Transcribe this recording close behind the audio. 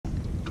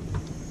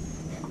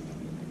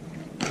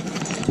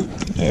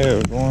There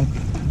we're going.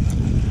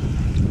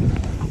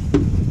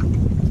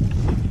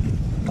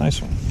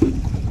 Nice one.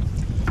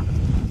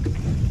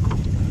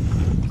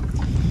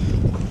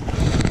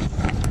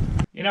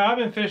 You know, I've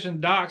been fishing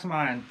docks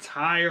my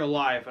entire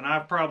life, and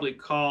I've probably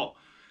caught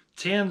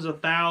tens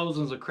of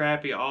thousands of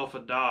crappie off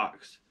of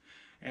docks.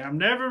 And I've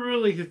never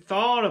really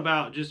thought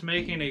about just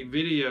making a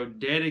video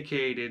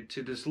dedicated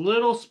to this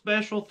little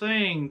special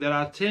thing that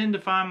I tend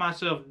to find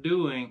myself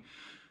doing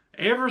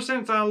ever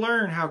since I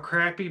learned how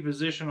crappie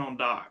position on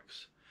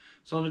docks.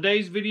 So in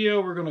today's video,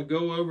 we're going to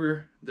go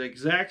over the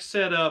exact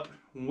setup,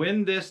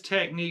 when this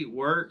technique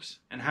works,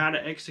 and how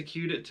to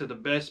execute it to the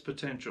best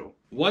potential.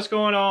 What's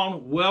going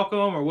on?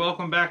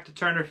 Welcome back to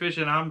Turner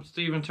Fishing. I'm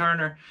Stephen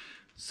Turner.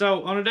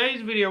 So on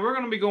today's video, we're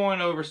going to be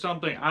going over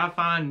something I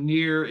find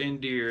near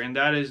and dear, and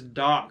that is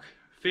dock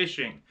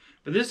fishing.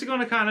 But this is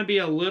going to kind of be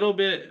a little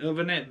bit of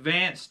an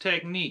advanced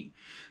technique.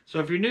 So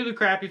if you're new to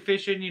crappie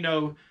fishing, you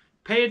know,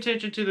 pay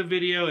attention to the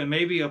video and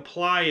maybe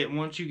apply it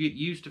once you get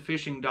used to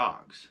fishing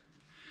docks.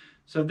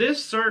 So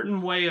this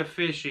certain way of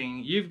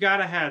fishing, you've got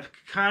to have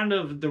kind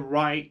of the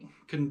right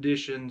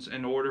conditions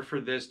in order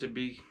for this to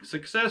be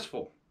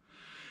successful.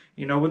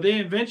 You know, with the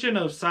invention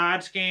of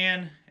side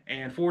scan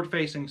and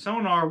forward-facing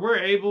sonar, we're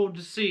able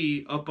to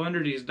see up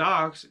under these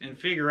docks and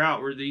figure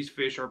out where these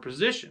fish are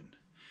positioned.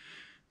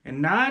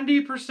 And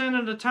 90%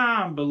 of the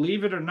time,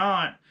 believe it or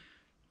not,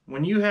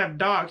 when you have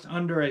docks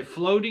under a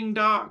floating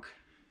dock,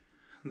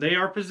 they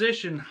are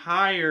positioned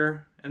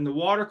higher in the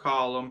water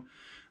column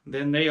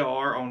than they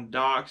are on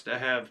docks that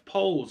have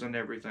poles and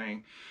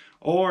everything.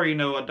 Or, you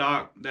know, a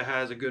dock that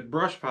has a good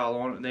brush pile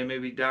on it, they may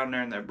be down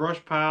there in that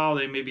brush pile,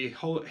 they may be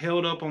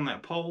held up on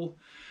that pole.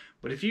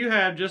 But if you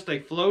have just a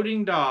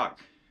floating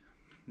dock,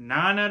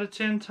 9 out of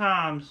 10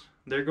 times,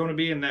 they're going to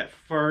be in that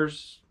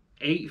first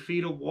 8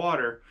 feet of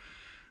water.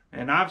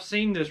 And I've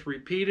seen this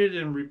repeated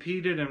and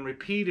repeated and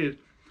repeated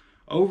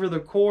over the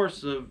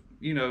course of,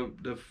 you know,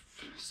 the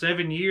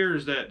 7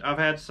 years that I've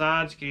had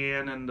side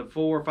scan and the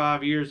 4 or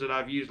 5 years that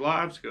I've used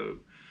Livescope,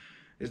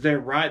 is they're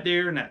right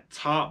there in that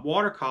top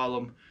water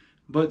column.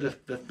 But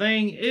the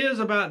thing is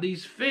about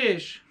these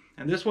fish,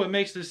 and this is what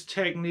makes this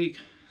technique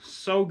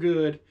so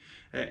good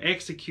at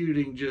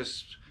executing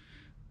just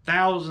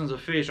thousands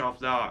of fish off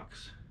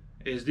docks,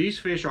 is these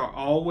fish are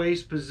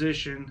always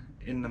positioned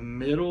in the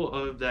middle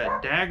of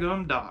that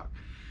daggum dock,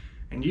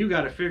 and you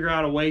got to figure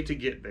out a way to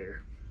get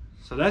there.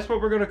 So that's what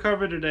we're going to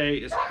cover today,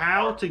 is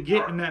how to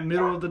get in that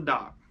middle of the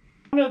dock.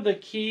 One of the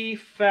key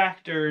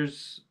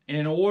factors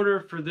in order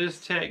for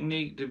this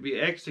technique to be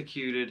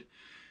executed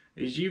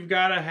is you've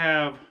got to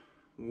have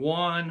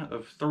one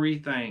of 3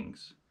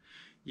 things.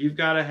 You've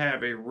got to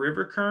have a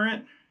river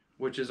current,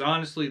 which is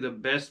honestly the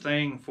best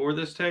thing for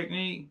this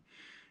technique.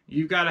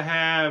 You've got to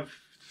have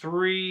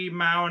 3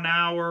 mile an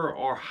hour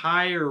or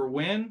higher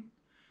wind.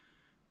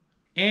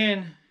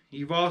 And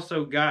you've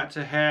also got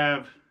to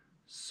have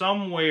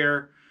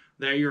somewhere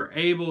that you're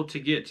able to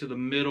get to the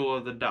middle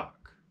of the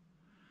dock.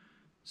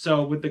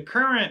 So with the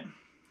current,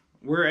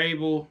 we're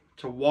able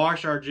to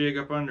wash our jig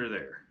up under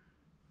there.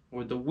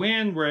 With the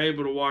wind, we're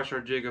able to wash our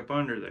jig up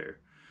under there.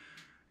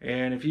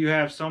 And if you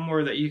have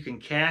somewhere that you can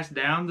cast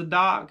down the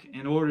dock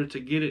in order to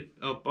get it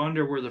up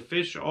under where the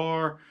fish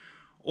are,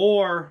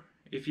 or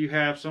if you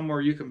have somewhere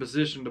you can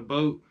position the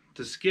boat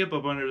to skip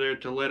up under there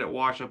to let it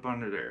wash up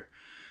under there.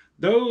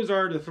 Those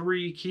are the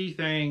 3 key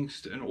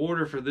things in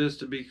order for this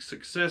to be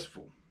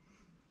successful.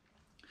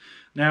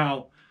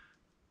 Now,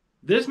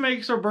 this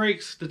makes or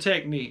breaks the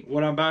technique,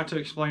 what I'm about to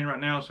explain right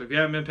now. So if you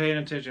haven't been paying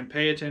attention,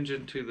 pay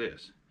attention to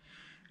this.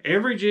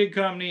 Every jig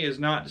company is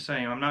not the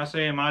same. I'm not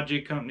saying my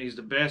jig company is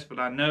the best, but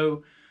I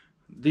know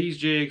these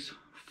jigs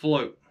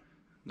float.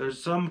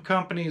 There's some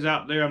companies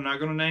out there, I'm not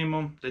going to name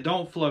them, they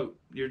don't float.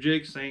 Your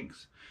jig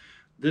sinks.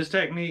 This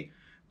technique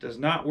does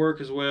not work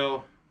as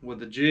well with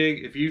the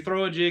jig. If you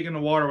throw a jig in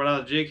the water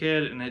without a jig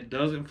head and it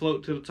doesn't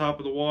float to the top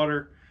of the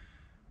water,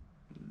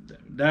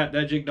 that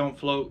jig don't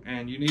float,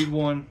 and you need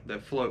one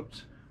that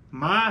floats.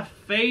 My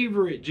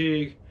favorite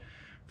jig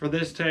for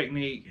this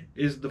technique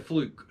is the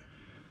Fluke.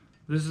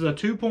 This is a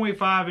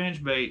 2.5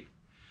 inch bait,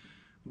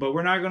 but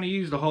we're not going to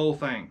use the whole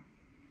thing.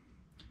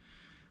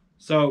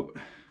 So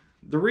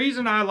the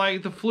reason I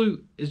like the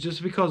Fluke is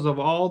just because of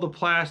all the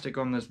plastic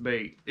on this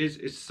bait.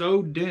 It's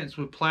so dense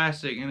with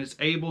plastic, and it's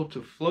able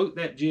to float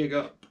that jig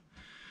up.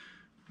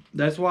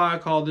 That's why I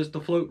call this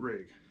the float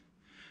rig.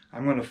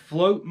 I'm going to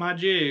float my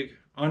jig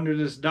under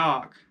this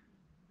dock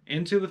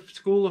into the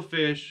school of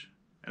fish,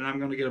 and I'm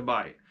going to get a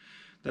bite.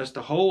 That's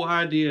the whole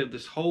idea of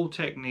this whole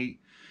technique,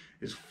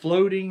 is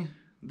floating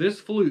this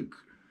Fluke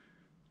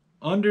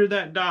under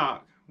that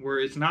dock where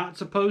it's not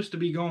supposed to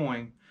be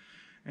going,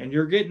 and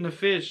you're getting the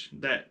fish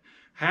that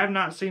have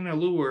not seen a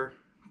lure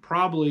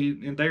probably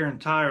in their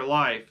entire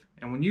life.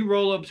 And when you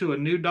roll up to a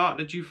new dock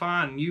that you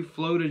find and you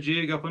float a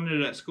jig up under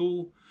that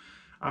school,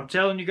 I'm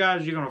telling you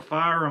guys, you're going to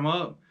fire them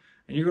up,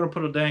 and you're going to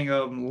put a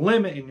dang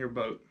limit in your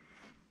boat.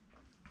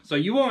 So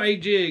you want a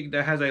jig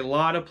that has a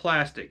lot of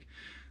plastic.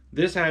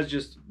 This has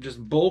just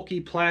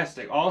bulky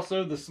plastic.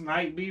 Also, the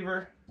Snipe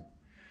Beaver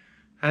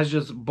has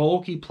just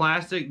bulky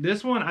plastic.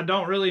 This one I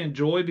don't really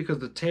enjoy because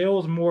the tail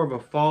is more of a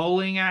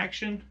falling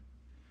action,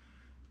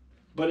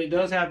 but it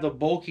does have the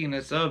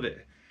bulkiness of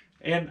it.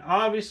 And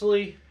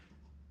obviously,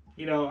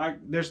 you know,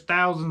 there's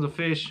thousands of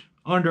fish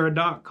under a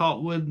dock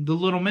caught with the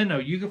little minnow.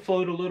 You can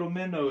float a little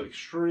minnow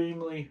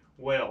extremely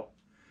well.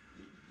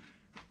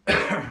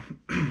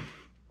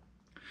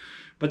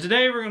 But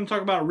today we're going to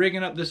talk about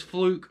rigging up this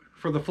fluke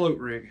for the float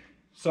rig.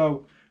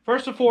 So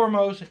first and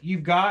foremost,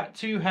 you've got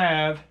to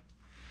have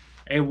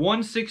a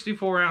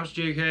 164 ounce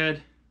jig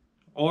head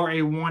or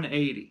a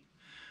 180.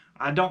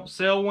 I don't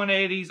sell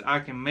 180s. I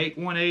can make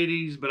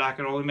 180s, but I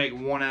can only make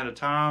one at a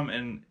time.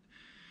 And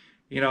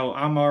you know,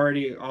 I'm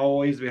already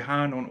always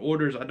behind on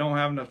orders. I don't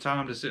have enough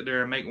time to sit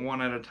there and make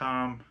one at a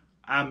time.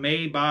 I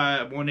may buy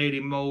a 180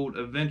 mold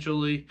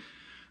eventually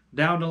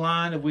down the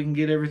line if we can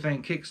get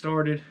everything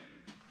kick-started.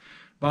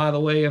 By the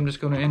way, I'm just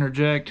going to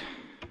interject.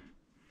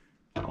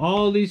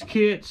 All these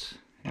kits,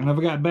 and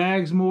I've got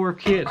bags more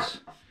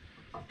kits,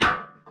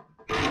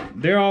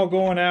 they're all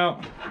going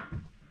out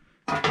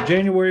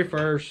January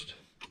 1st.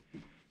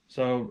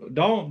 So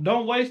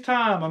don't waste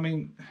time. I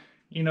mean,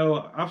 you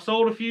know, I've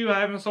sold a few, I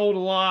haven't sold a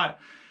lot.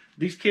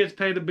 These kits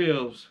pay the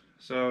bills.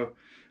 So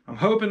I'm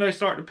hoping they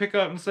start to pick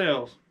up in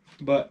sales.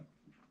 But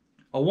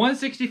a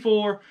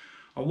 164,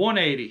 a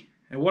 180.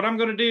 And what I'm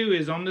going to do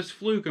is on this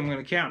fluke, I'm going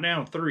to count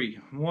down 3.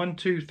 1,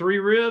 2, 3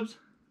 ribs.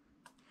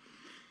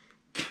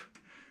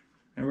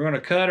 And we're going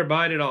to cut or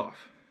bite it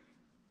off.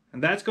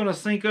 And that's going to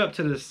sync up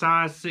to the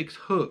size 6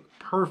 hook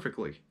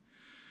perfectly.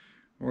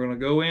 We're going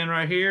to go in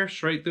right here,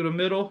 straight through the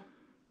middle.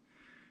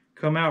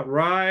 Come out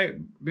right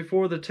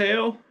before the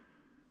tail.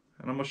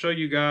 And I'm going to show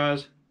you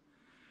guys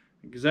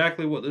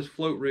exactly what this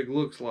float rig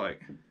looks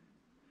like.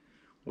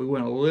 We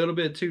went a little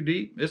bit too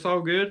deep. It's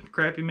all good.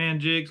 Crappie Man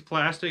jigs,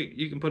 plastic.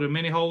 You can put as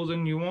many holes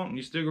in you want and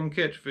you're still going to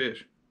catch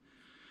fish.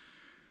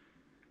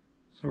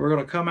 So we're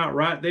going to come out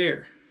right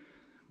there.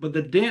 But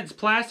the dense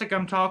plastic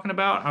I'm talking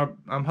about,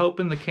 I'm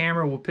hoping the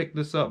camera will pick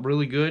this up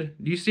really good.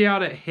 Do you see how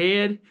that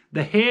head?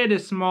 The head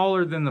is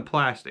smaller than the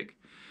plastic.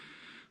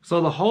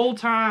 So the whole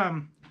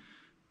time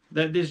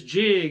that this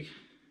jig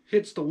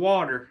hits the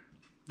water,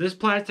 this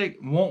plastic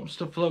wants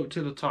to float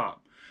to the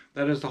top.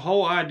 That is the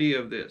whole idea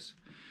of this.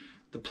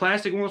 The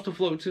plastic wants to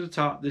float to the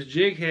top. This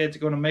jig head's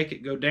going to make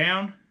it go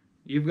down.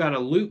 You've got a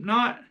loop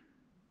knot.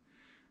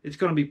 It's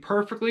going to be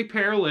perfectly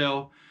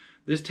parallel.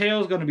 This tail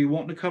is going to be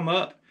wanting to come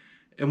up.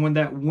 And when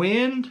that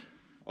wind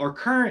or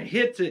current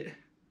hits it,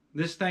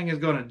 this thing is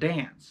going to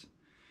dance.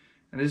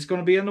 And it's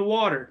going to be in the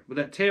water with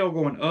that tail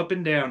going up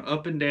and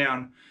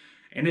down,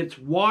 and it's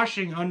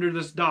washing under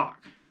this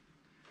dock.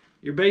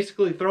 You're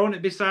basically throwing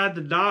it beside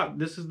the dock.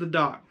 This is the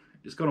dock.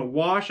 It's going to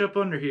wash up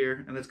under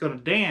here, and it's going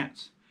to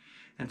dance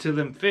into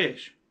them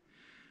fish.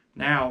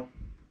 Now,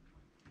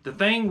 the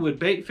thing with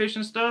bait fish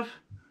and stuff,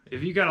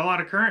 if you got a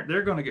lot of current,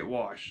 they're going to get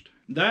washed.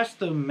 That's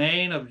the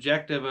main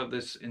objective of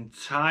this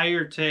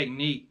entire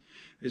technique,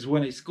 is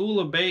when a school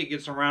of bait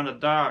gets around a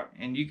dock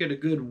and you get a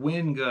good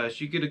wind gust,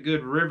 you get a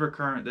good river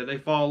current that they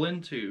fall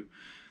into,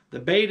 the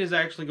bait is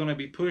actually going to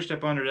be pushed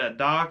up under that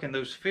dock, and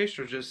those fish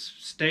are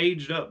just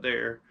staged up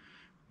there,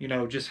 you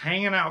know, just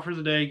hanging out for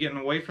the day, getting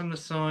away from the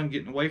sun,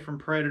 getting away from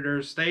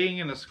predators, staying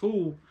in the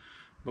school.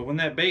 But when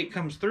that bait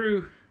comes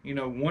through, you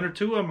know, 1 or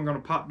 2 of them are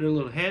going to pop their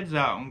little heads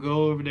out and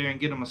go over there and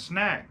get them a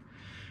snack.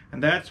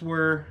 And that's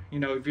where, you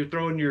know, if you're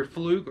throwing your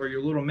fluke or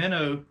your little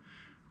minnow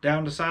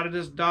down the side of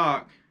this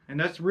dock, and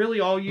that's really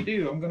all you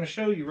do. I'm going to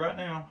show you right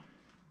now.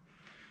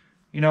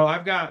 You know,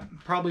 I've got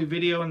probably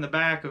video in the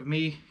back of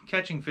me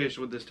catching fish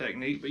with this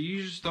technique, but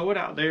you just throw it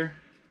out there.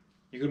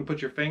 You're going to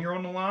put your finger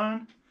on the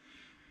line,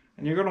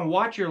 and you're going to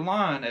watch your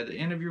line at the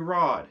end of your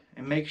rod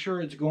and make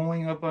sure it's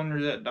going up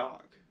under that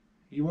dock.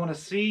 You want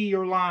to see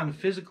your line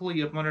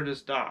physically up under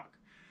this dock.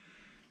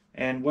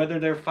 And whether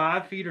they're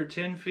 5 feet or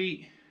 10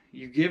 feet,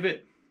 you give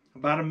it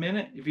about a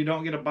minute. If you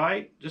don't get a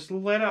bite, just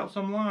let out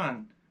some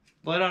line.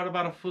 Let out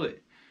about a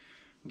foot.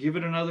 Give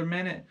it another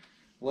minute,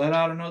 let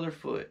out another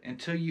foot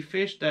until you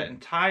fish that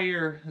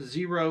entire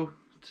 0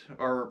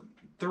 or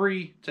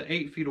 3 to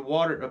 8 feet of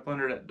water up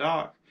under that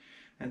dock,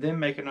 and then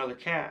make another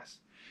cast.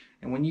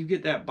 And when you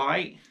get that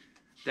bite,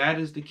 that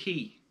is the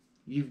key.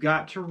 You've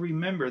got to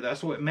remember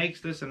that's what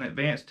makes this an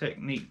advanced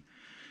technique.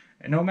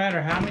 And no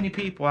matter how many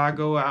people I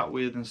go out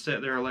with and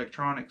set their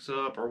electronics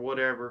up or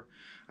whatever,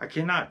 I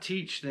cannot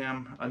teach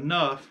them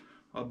enough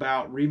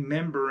about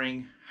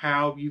remembering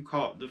how you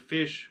caught the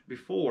fish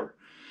before.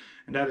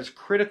 And that is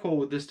critical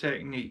with this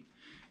technique.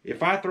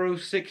 If I throw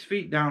 6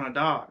 feet down a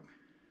dock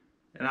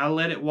and I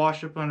let it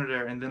wash up under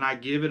there, and then I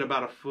give it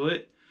about a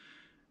foot,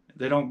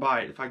 they don't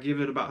bite. If I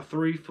give it about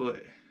 3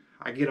 foot,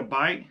 I get a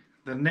bite.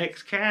 The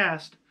next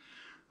cast,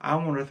 I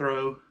want to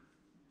throw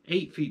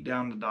 8 feet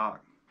down the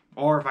dock.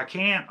 Or if I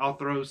can't, I'll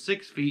throw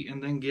 6 feet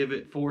and then give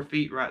it 4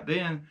 feet right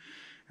then.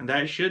 And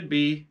that should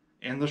be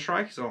in the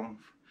strike zone.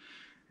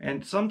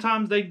 And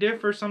sometimes they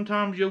differ.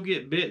 Sometimes you'll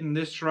get bit in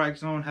this strike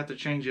zone, have to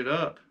change it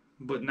up.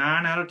 But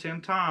 9 out of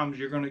 10 times,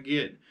 you're going to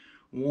get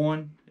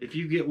one. If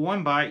you get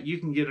one bite, you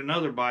can get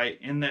another bite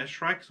in that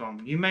strike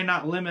zone. You may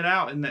not limit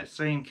out in that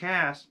same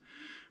cast,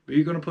 but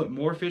you're going to put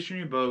more fish in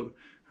your boat.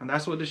 And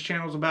that's what this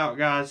channel's about,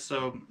 guys.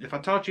 So if I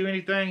taught you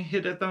anything,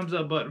 hit that thumbs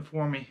up button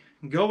for me.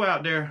 Go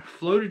out there,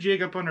 float a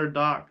jig up under a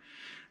dock.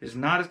 It's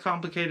not as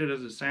complicated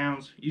as it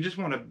sounds. You just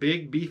want a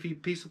big, beefy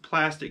piece of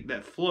plastic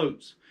that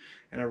floats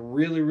and a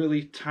really,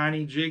 really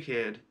tiny jig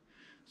head.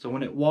 So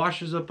when it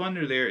washes up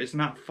under there, it's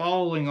not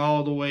falling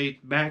all the way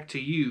back to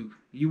you.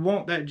 You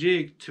want that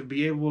jig to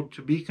be able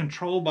to be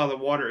controlled by the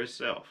water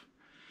itself.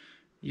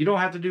 You don't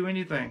have to do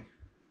anything.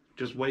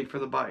 Just wait for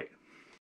the bite.